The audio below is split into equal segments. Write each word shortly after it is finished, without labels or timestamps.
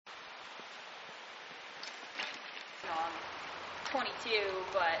22,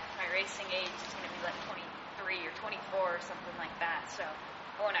 but my racing age is going to be like 23 or 24 or something like that, so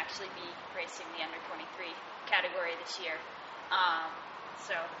I won't actually be racing the under 23 category this year.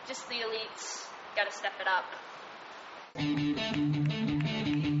 So just the elites, got to step it up.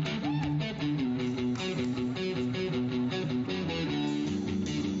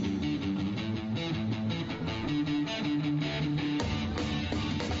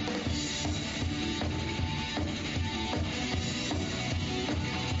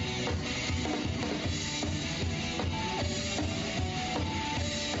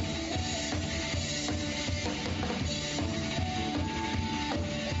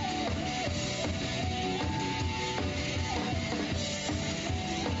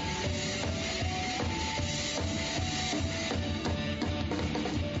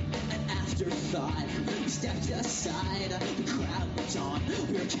 Stepped aside, the crowd was on.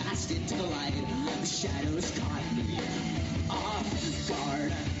 We were cast into the light. The shadows caught me off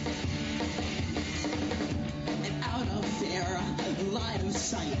guard. And out of their line of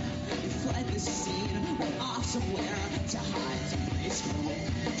sight, we fled the scene, went off somewhere to hide someplace cool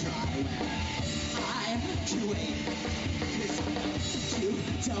and dry where I can wait, 'cause you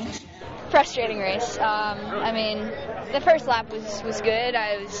don't care. Frustrating race. I mean, the first lap was good.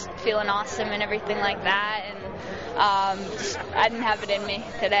 I was feeling awesome and everything like that, and I didn't have it in me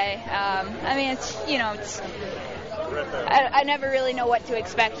today. I mean, I never really know what to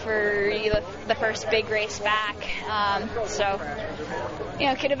expect for the first big race back. So,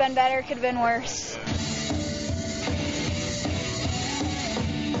 could have been better, could have been worse.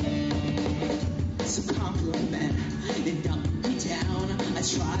 Some compliment, it knocked me down. I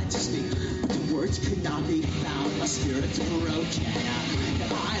tried to speak, but the words could not be found. My spirit's broken, and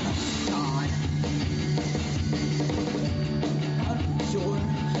I'm gone. Out your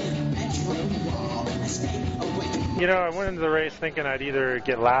bedroom wall, I stay awake. I went into the race thinking I'd either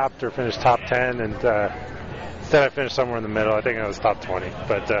get lapped or finish top 10, and instead I finished somewhere in the middle. I think I was top 20,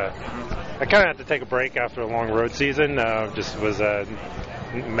 but I kind of had to take a break after a long road season. Just was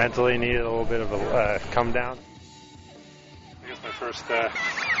mentally needed a little bit of a come down. I guess my first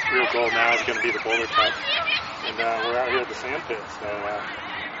real goal now is going to be the Boulder Cup, and we're out here at the sand pit, so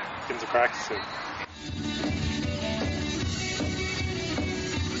getting some practice in.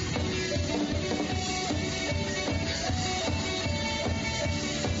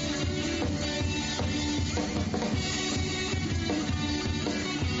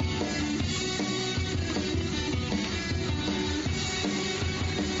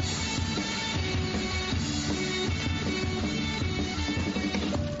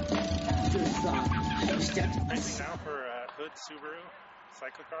 Racing now for Hood Subaru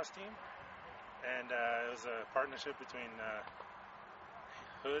Cyclocross team, and it was a partnership between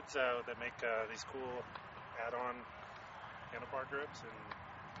Hoods that make these cool add-on handlebar grips and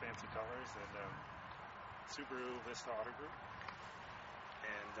fancy colors, and Subaru Vista Auto Group,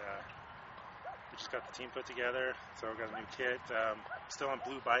 and we just got the team put together, so we got a new kit. Still on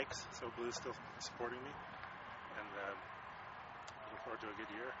Blue bikes, so Blue's still supporting me, and forward to a good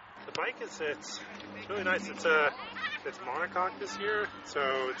year. The bike it's really nice. It's monocoque this year,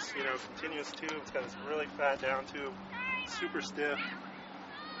 so it's continuous tube. It's got this really fat down tube, super stiff.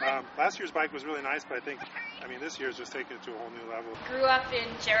 Last year's bike was really nice, but I mean this year's just taking it to a whole new level. Grew up in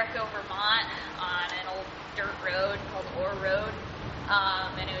Jericho, Vermont, on an old dirt road called Orr Road,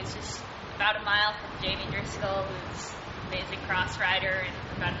 and it was just about a mile from Jamie Driscoll, who's an amazing cross rider, and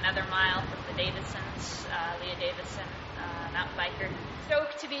about another mile from the Davisons, Leah Davison, mountain biker.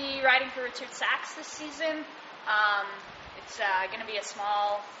 Stoked to be riding for Richard Sachs this season. It's going to be a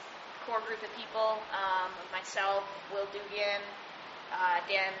small core group of people, myself, Will Dugan,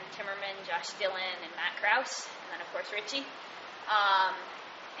 Dan Timmerman, Josh Dillon, and Matt Krause, and then of course Richie. I'm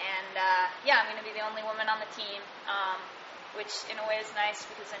going to be the only woman on the team, which in a way is nice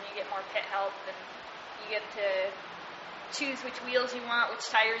because then you get more pit help and you get to choose which wheels you want, which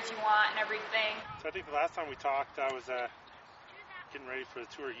tires you want, and everything. So I think the last time we talked, I was getting ready for the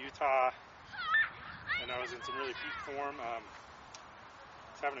Tour of Utah, and I was in some really peak form. I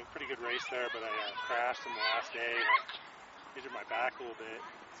was having a pretty good race there, but I crashed on the last day. I injured my back a little bit,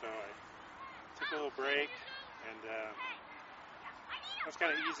 so I took a little break, and I was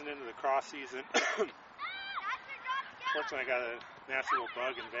kind of easing into the cross season. Fortunately, I got a nasty little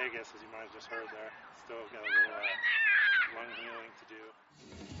bug in Vegas, as you might have just heard there. Still got a little lung healing to do.